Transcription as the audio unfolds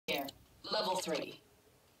Level 3.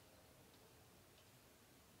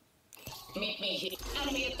 Meet me here.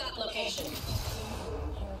 Enemy at that location.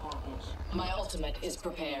 My ultimate is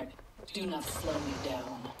prepared. Do not slow me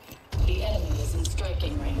down. The enemy is in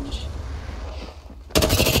striking range.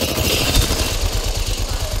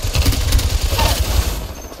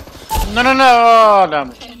 No, no, no! Oh,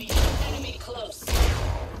 damn it. Enemy close.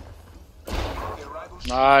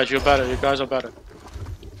 Nice, you're better. You guys are better.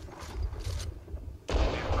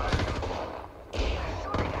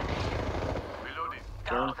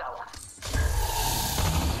 Okay.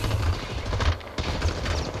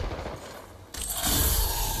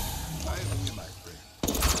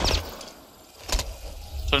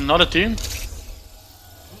 So another team?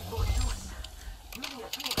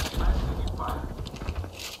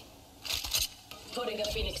 Putting a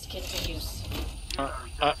Phoenix kit to use.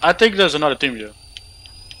 I think there's another team here.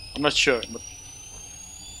 I'm not sure, but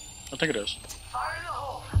I think it is. Fire in the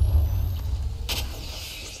hole.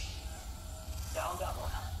 Down that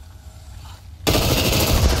one.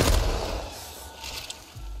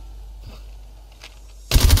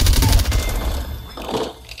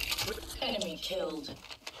 Enemy killed.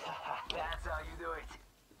 That's how you do it.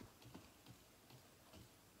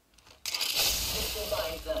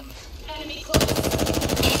 Revive them. Enemy close.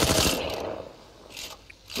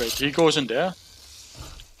 Wait, he goes in there?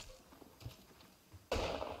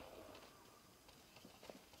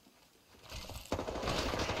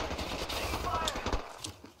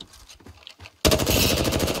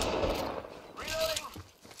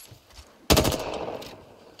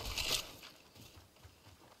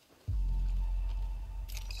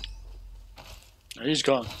 He's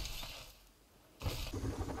gone.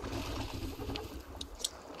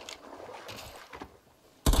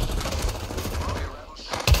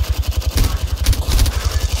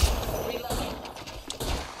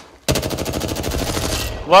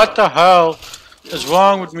 What the hell is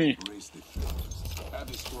wrong with me?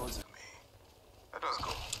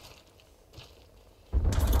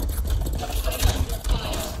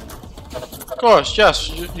 Of course, yes.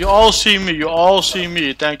 You all see me. You all see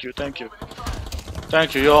me. Thank you. Thank you.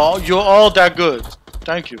 Thank you. You're all that good.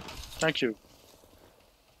 Thank you. Thank you.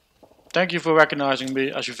 Thank you for recognizing me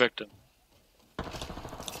as your victim.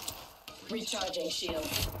 Recharging shield.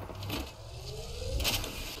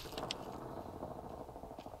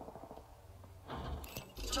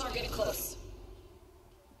 Target close.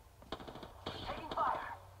 Taking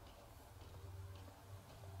fire.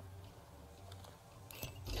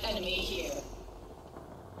 Enemy here.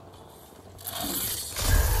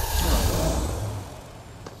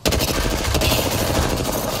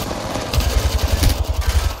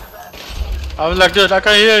 I was like, dude, I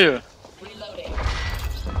can hear you. Reloading.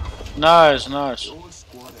 Nice, nice. Two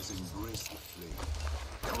squads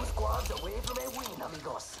away from a win,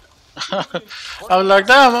 amigos. I was like,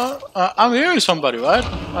 damn, I'm hearing somebody, right?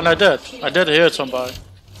 And I did. I did hear somebody.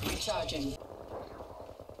 Recharging.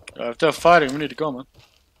 If they're fighting, we need to go, man.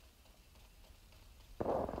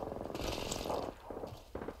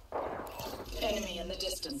 Enemy in the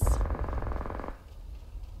distance.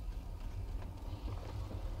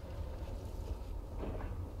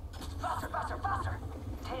 Faster, faster, faster.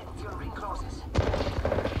 10 till ring closes.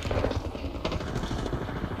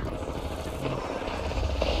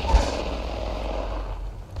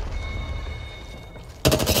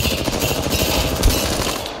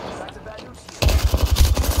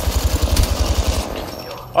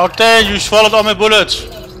 Octane, you swallowed all my bullets.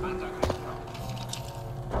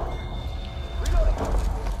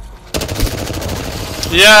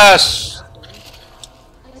 Yes.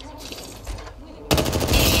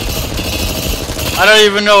 I don't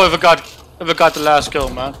even know if I got the last kill,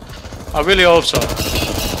 man. I really hope so.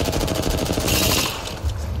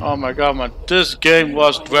 Oh my god, man. This game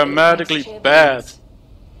was dramatically bad.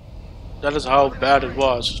 That is how bad it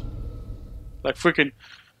was. Like freaking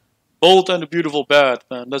Bold and the Beautiful bad,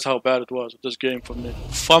 man. That's how bad it was. This game for me.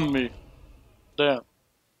 From me. Damn.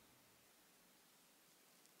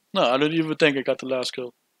 No, I don't even think I got the last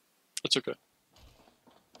kill. It's okay.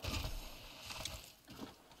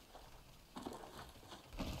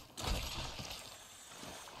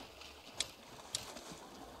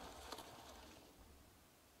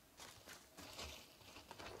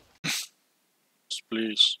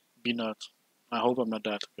 Please, be not. I hope I'm not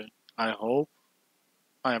that, okay? I hope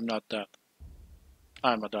I am not that.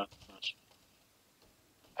 I am not that.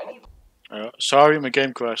 Sorry, my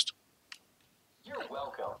game crashed. You're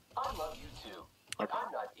welcome. I love you too. But I'm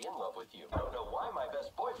not in love with you. I don't know why my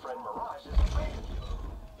best boyfriend Mirage is afraid of you.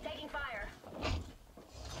 Taking fire.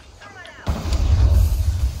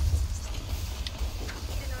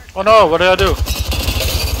 Oh no, what did I do?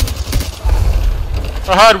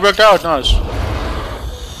 Aha, it worked out, nice.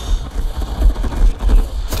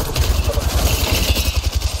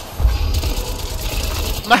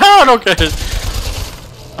 No, I don't get it.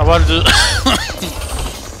 I wanted to.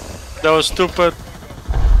 That was stupid.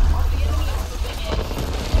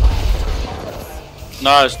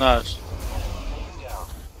 Nice, nice.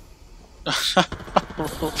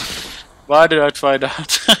 Why did I try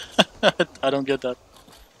that? I don't get that.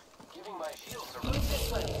 Giving my shields a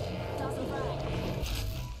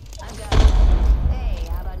I'm good. Hey,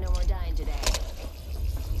 how about no more dying today?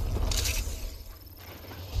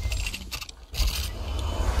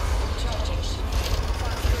 Charging.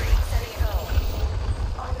 Fox 3, sending it home.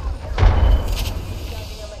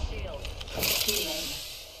 Charging on my shield. Healing.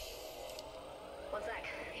 One sec,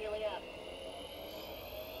 healing up.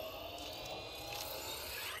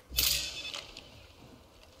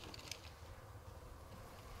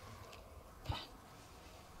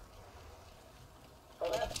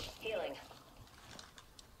 Hold up, healing.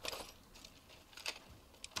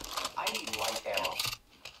 I need light ammo.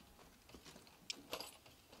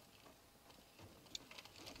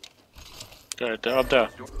 Okay, they're up there.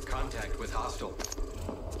 Contact with hostile.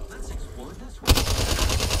 Let's explore this one.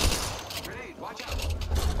 Grenade, watch out.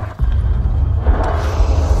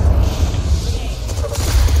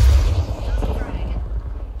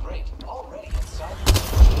 Great, already inside.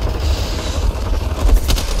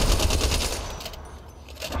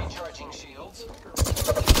 Recharging shields.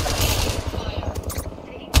 Fire.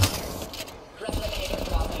 Replicator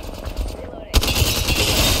dropping.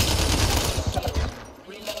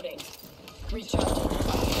 Reloading. Recharging.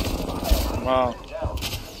 Wow. Down.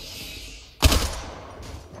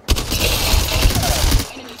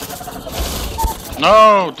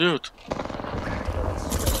 No, dude.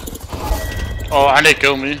 Oh, and they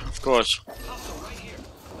kill me, of course. Hostile right here.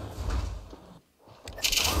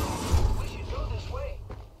 We should go this way.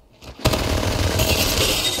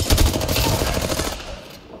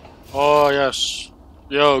 Oh, yes.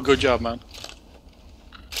 Yo, good job, man.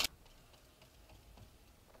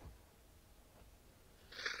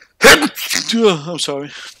 I'm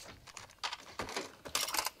sorry.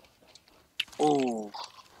 Oh.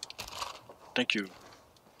 Thank you.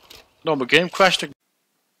 No, my game crashed again.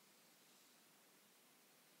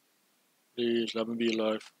 Please, let me be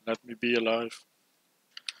alive. Let me be alive.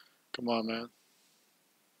 Come on, man.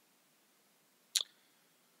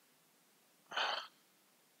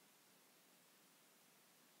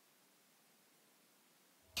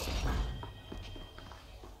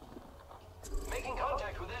 Making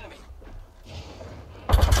contact with enemy.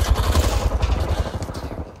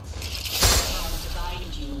 Time to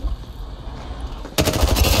bind you.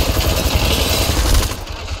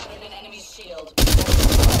 I shattered an enemy's shield.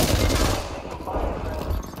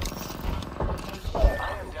 I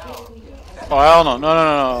am down. Oh, hell no. No, no,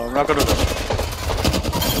 no, no. I'm not gonna do that.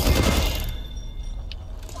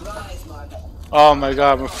 Rise, Mark. Oh my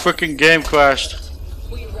god, my freaking game crashed.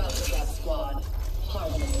 We routed that squad.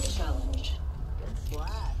 Pardon the challenge.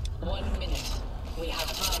 1 minute. We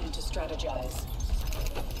have time to strategize.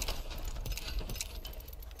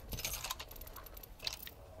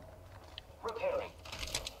 Repairing.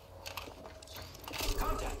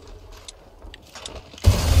 Contact.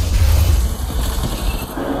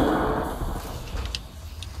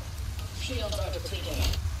 Shields are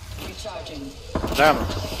depleted. Recharging. Damn it.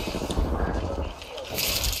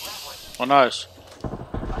 Oh, nice.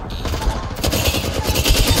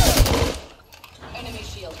 Enemy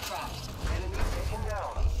shield cracked. Enemy taken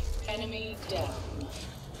down. Enemy down.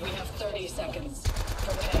 We have 30 seconds.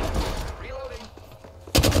 Prepare. Reloading.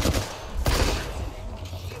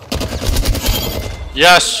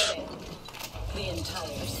 Yes! The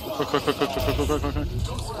entire squad. Quick, quick, quick, quick, quick, quick, quick, quick,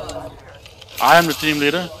 quick. I am the team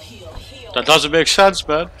leader. Heal, heal. That doesn't make sense,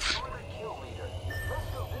 man. Kill leader. Let's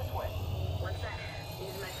go this way. One sec,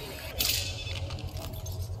 using my Phoenix.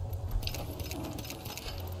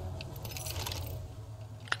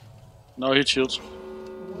 No heat shields.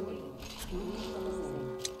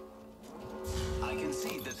 I can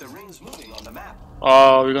see that the ring's moving on the map.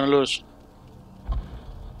 Oh, we're gonna lose.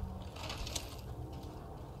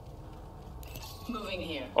 Moving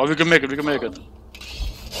here. Oh, we can make it, we can make it.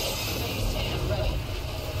 Stand ready.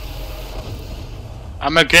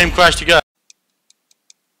 I'm a game crashed again.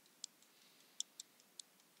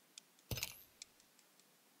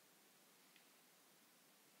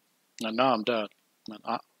 And now I'm dead. Man,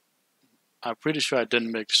 I'm pretty sure I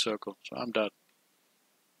didn't make the circle, so I'm dead.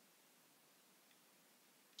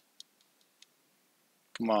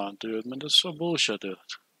 Come on, dude, man, that's so bullshit, dude.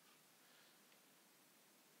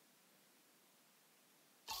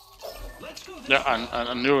 Let's go this Yeah,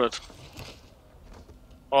 I knew it.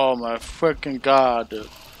 Oh my freaking god, dude.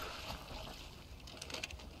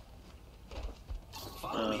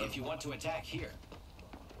 Follow me if you want to attack here.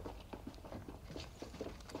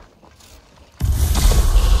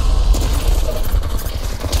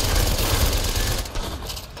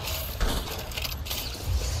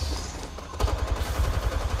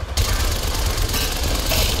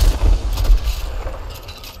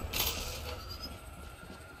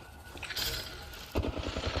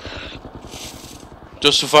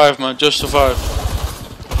 Just survive, man. Just survive.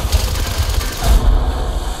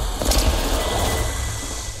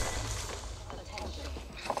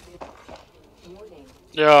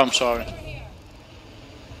 Yeah, I'm sorry.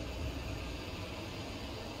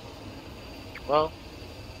 Well,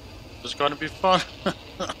 it's gonna be fun.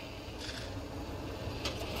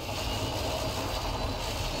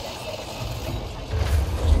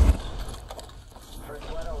 First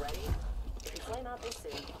blood already? If you flame out this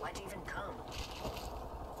soon, why'd you even come?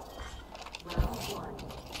 Round one.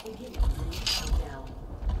 Beginning ring countdown.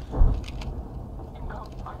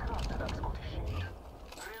 I crafted that Scottish shield.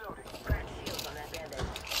 Reloading. Crack shields on that bandit.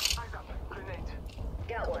 I got a grenade.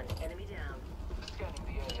 Got one. Enemy down. Scanning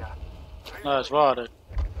the area. Nice, right. I'm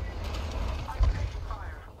taking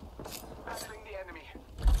fire. Battling the enemy.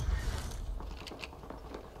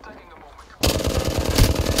 Taking a moment.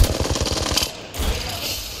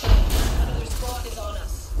 Another squad is on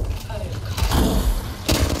us. Oh,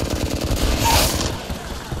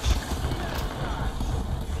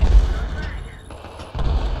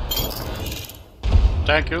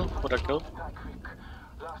 Thank you for the kill. That quick.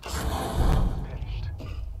 Last one perished.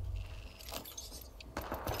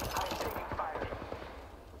 I'm taking fire.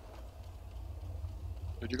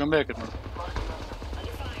 Dude, you can make it, man.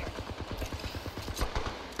 Under fire.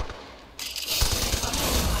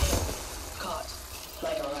 caught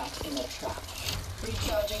like a rat in a trap.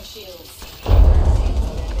 Recharging shields.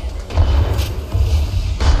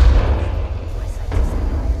 My sights are set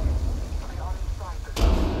fire. We are inside the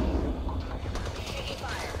Taking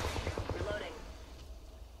fire. Reloading.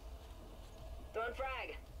 Throwing frag.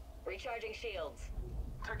 Recharging shields.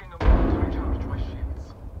 taking a moment to recharge my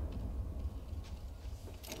shields.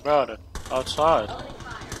 Got it. Outside. Opening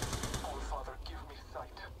fire. Oh, Father, give me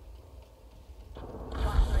sight.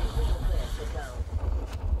 Fox 3, visual clear. Good go.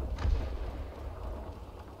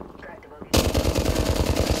 Cracked a bogey.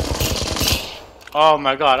 Oh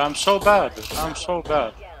my god, I'm so bad. Dude. I'm so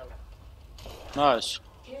bad. Down. Nice.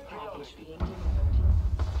 Care package being delivered.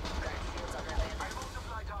 Cracked shields on that bandit. I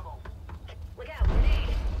multiplied ammo. Look out,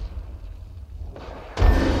 grenade.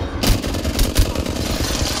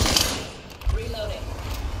 Reloading.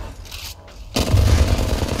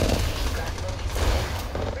 Cracked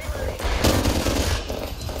bogey. Reloading.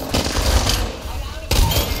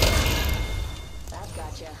 That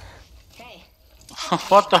gotcha. Hey,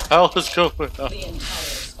 What the hell is going on? The entire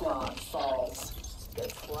squad falls.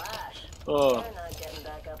 good splash. Oh, They're not getting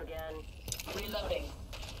back up again. Reloading.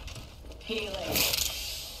 Healing.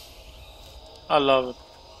 I love it.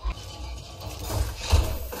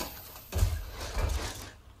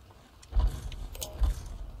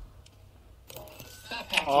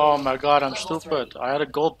 Backpack. Oh here. my god, I'm Level stupid. 3. I had a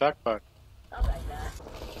gold backpack. I'll back that.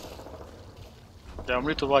 Yeah, I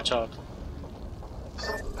need to watch out.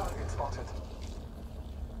 Target spotted.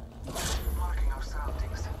 Marking our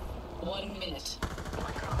surroundings. 1 minute. I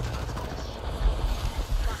crafted that Scottish shield.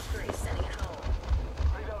 Fox 3, sending it home.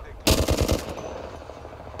 Reloading.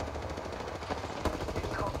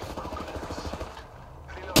 Incoming broken shield.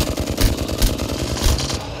 Reloading.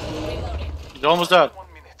 Reloading. He's almost dead.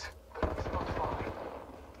 1 minute, but it's not far.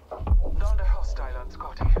 Down the hostile on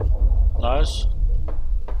Scotty. Nice.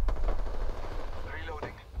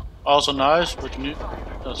 Reloading. Also nice, but you need...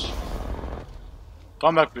 Yes.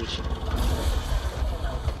 Come back, please. Close,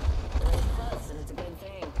 and it's a good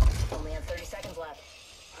thing. Only have 30 seconds left.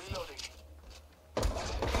 Reloading.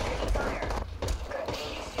 Taking fire. Cracked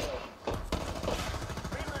bogey shield.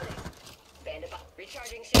 Reloading. Bandit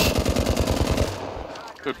recharging shield.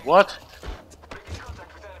 Good, what? Breaking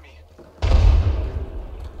contact with enemy.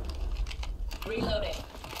 Reloading.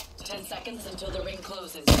 10 seconds until the ring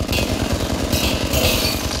closes.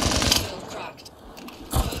 Shield cracked.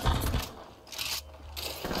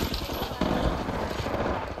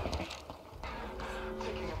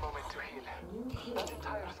 Taking a moment to heal. That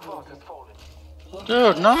entire squad has fallen.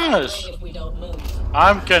 Dude, nice. If we don't move.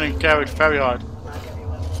 I'm getting carried very hard. Lock every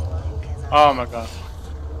weapon in line, 'cause Oh my god.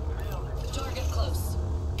 Target close.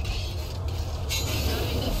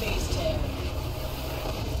 Running the phase tear.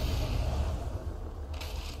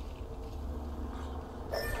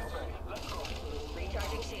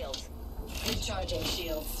 recharging shields. Recharging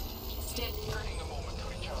shields. Still. Taking a moment to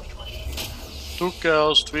recharge. 2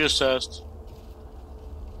 kills, 3 assists,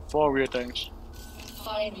 4 weird things.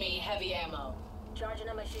 Find me heavy ammo. Charging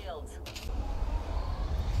on my shields.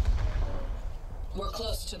 We're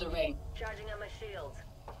close to the ring. Charging on my shields.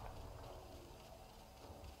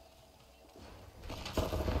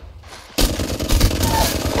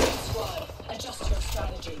 Squad, adjust your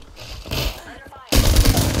strategy. Under fire.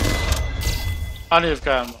 I need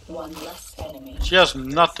camera. One less enemy. She has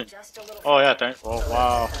nothing. Just a little. Oh yeah, thanks. Oh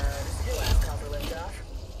wow. This is your last call for liftoff.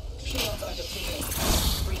 Shields are depleted.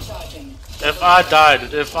 Recharging. If I die,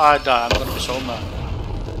 dude, if I die, I'm gonna be so mad.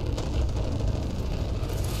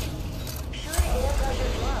 Sure, air pressure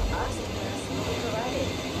drop. Oxygen mask will be provided.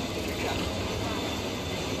 If you're truck.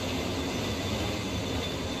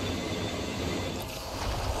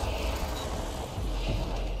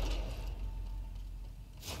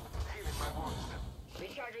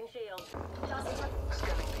 Recharging shield.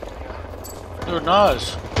 Dude,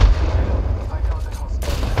 nice.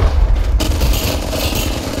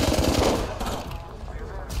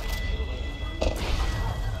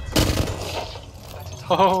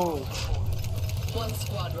 Oh, One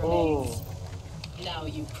squad remains. oh. Now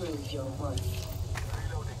you prove your worth.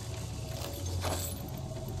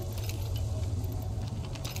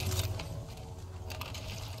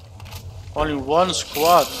 Only 1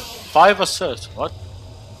 squad. 5 assists. What?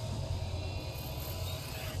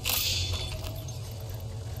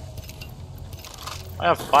 I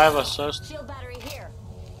have 5 assists. Shield battery here.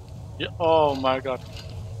 Yeah. Oh my god.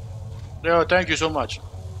 Leo, thank you so much.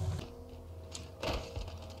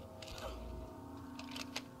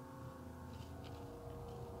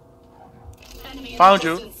 Enemy in Found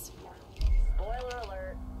you. distance. Spoiler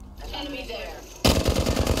alert. Enemy there.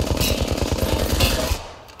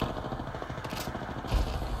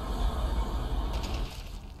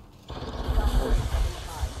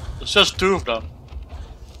 It's just 2 of them.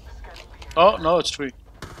 Oh no, it's 3.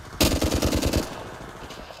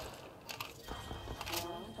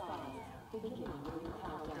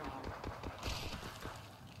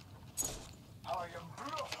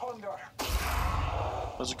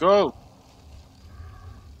 Let's go.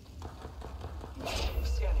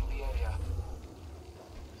 Scanning the area.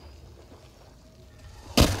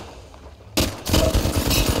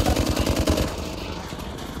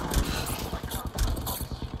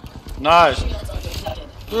 Nice. Shields are depleted.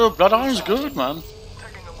 Dude, Blood Iron's good, man.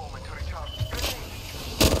 Taking a moment to recharge.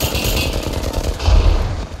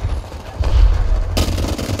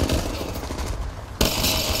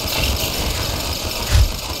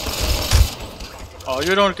 Oh,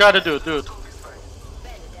 you don't gotta do it, dude. Bend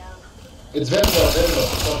it down. It's Vendor, stop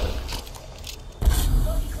it.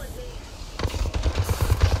 Loki Clippy.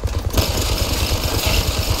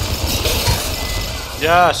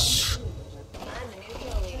 Yes. I'm the new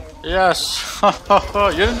kill leader. Yes. You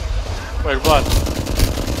didn't? Wait, what?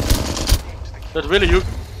 That really you?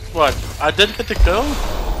 What? I didn't get the kill?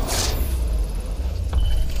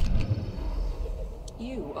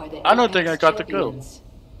 You are the I don't think I Apex got the kill. champions.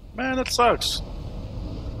 Man, that sucks.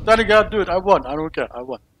 Then again, dude, I won. I don't care. I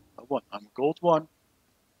won. I won. I'm gold 1.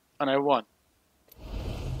 And I won.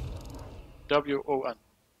 W-O-N.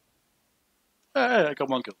 Hey, I got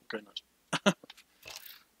 1 kill. Okay, nice.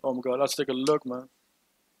 Oh my god, let's take a look, man.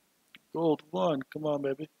 Gold 1. Come on,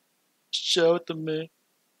 baby. Show it to me.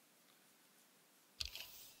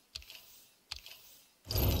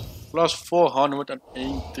 Plus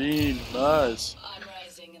 418. Nice. I'm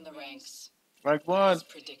rising in the ranks. Rank 1. As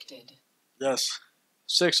predicted. Yes.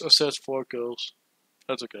 6 assists, 4 kills.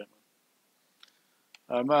 That's okay,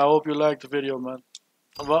 man. I hope you liked the video, man.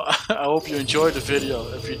 Well, I hope you enjoyed the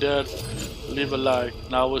video. If you did, leave a like.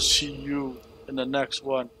 And I will see you in the next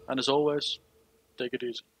one. And as always, take it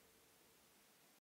easy.